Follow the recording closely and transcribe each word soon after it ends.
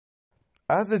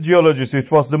As a geologist, it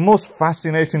was the most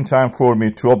fascinating time for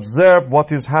me to observe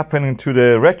what is happening to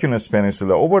the Reykjanes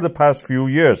Peninsula over the past few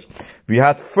years. We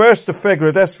had first the Fissure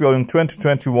in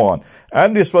 2021,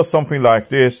 and this was something like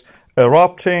this,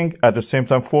 erupting at the same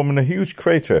time forming a huge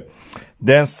crater.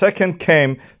 Then second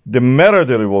came the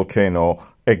Meradeli volcano,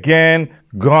 again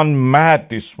gone mad,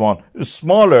 this one,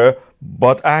 smaller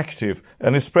but active,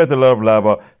 and it spread a lot of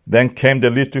lava. Then came the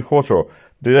Little.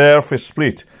 The earth is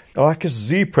split like a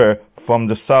zipper from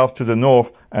the south to the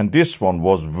north, and this one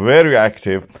was very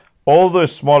active, although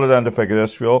smaller than the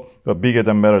Fissure, but bigger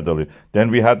than Meradeli.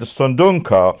 Then we had the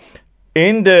Sundunka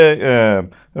in the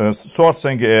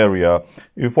Svartsengi area.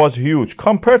 It was huge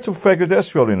compared to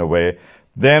Fissure in a way.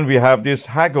 Then we have this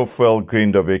Hagafell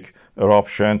Grindavik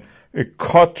eruption. It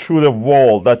cut through the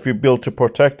wall that we built to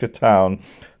protect the town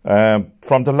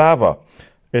from the lava.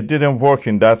 It didn't work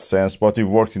in that sense, but it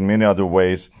worked in many other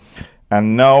ways.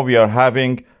 And now we are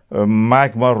having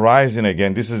magma rising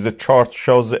again. This is the chart,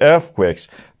 shows the earthquakes.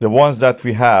 The ones that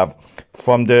we have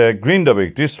from the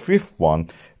Grindavik, this fifth one,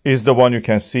 is the one you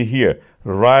can see here,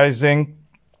 rising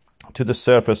to the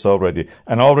surface already.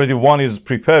 And already one is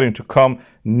preparing to come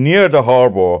near the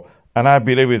harbor, and I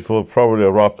believe it will probably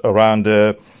erupt around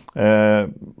the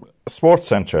sports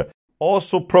center.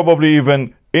 Also probably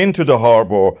even into the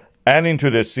harbor and into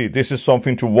the sea. This is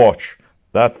something to watch.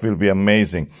 That will be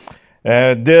amazing.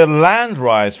 The land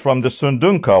rise from the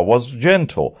Sundunka was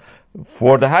gentle.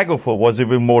 For the Hagafell was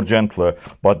even more gentler.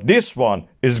 But this one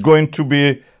is going to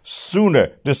be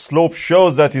sooner. The slope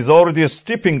shows that it's already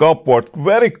stepping upward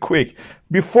very quick.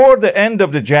 Before the end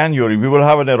of the January, we will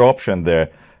have an eruption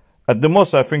there. At the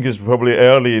most, I think it's probably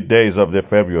early days of the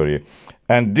February.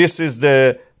 And this is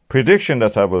the prediction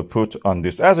that I will put on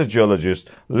this. As a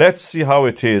geologist, let's see how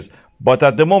it is. But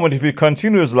at the moment, if it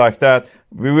continues like that,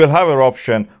 we will have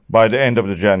eruption by the end of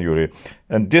the January.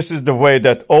 And this is the way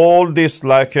that all this,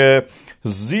 like a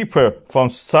zipper from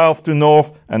south to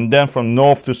north and then from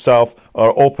north to south,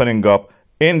 are opening up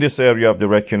in this area of the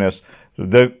Reykjanes.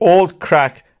 The old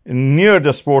crack near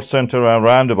the sports center and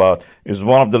roundabout is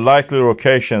one of the likely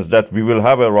locations that we will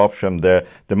have eruption there.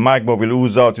 The magma will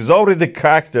ooze out. It's already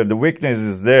cracked there. The weakness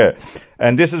is there.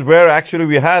 And this is where actually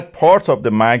we had part of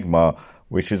the magma,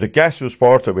 which is a gaseous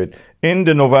part of it, in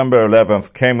the November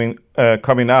 11th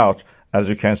coming out, as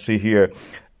you can see here.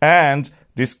 And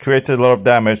this created a lot of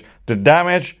damage. The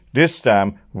damage this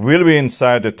time will be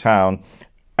inside the town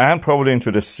and probably into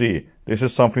the sea. This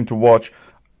is something to watch.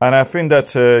 And I think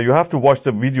that you have to watch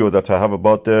the video that I have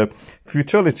about the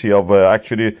futility of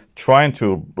actually trying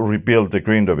to rebuild the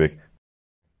Grindavik.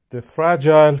 The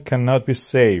fragile cannot be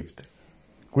saved.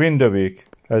 Grindavik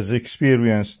has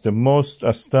experienced the most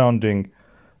astounding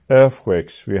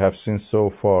earthquakes we have seen so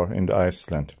far in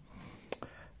Iceland.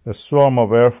 A swarm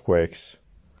of earthquakes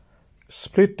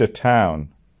split the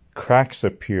town. Cracks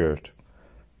appeared,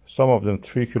 some of them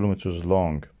 3 kilometers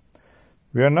long.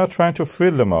 We are not trying to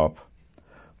fill them up,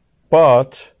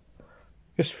 but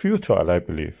it's futile, I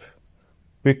believe,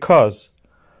 because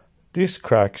these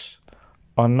cracks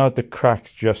are not the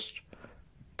cracks just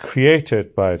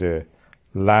created by the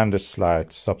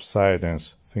landslide,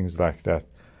 subsidence, things like that.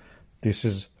 This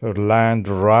is land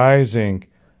rising,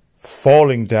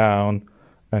 falling down,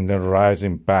 and then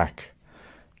rising back.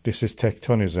 This is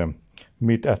tectonism.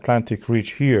 Mid-Atlantic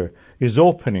ridge here is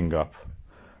opening up.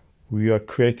 We are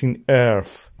creating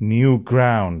earth, new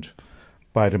ground,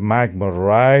 by the magma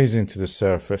rising to the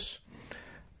surface.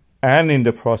 And in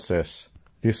the process,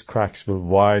 these cracks will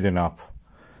widen up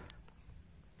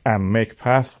and make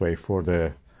pathway for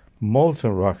the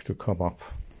molten rock to come up.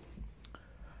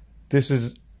 This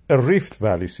is a rift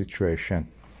valley situation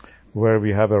where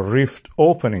we have a rift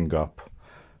opening up,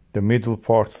 the middle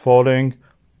part falling,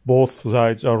 both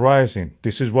sides are rising.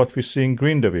 This is what we see in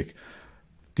Grindavik.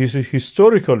 This is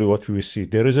historically what we see.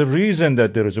 There is a reason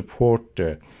that there is a port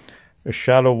there, a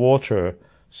shallow water,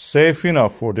 safe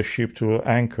enough for the ship to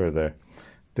anchor there.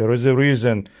 There is a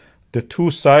reason the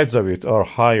two sides of it are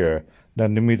higher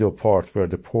than the middle part where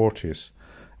the port is.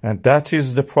 And that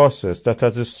is the process that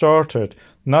has started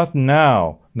not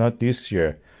now, not this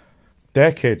year,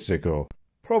 decades ago,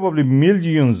 probably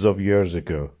millions of years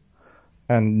ago.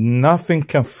 And nothing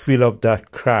can fill up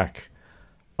that crack.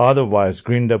 Otherwise,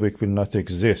 Grindavik will not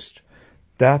exist.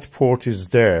 That port is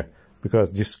there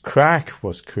because this crack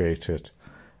was created.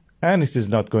 And it is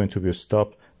not going to be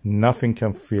stopped. Nothing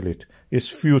can fill it. It's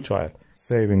futile.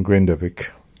 Saving Grindavik.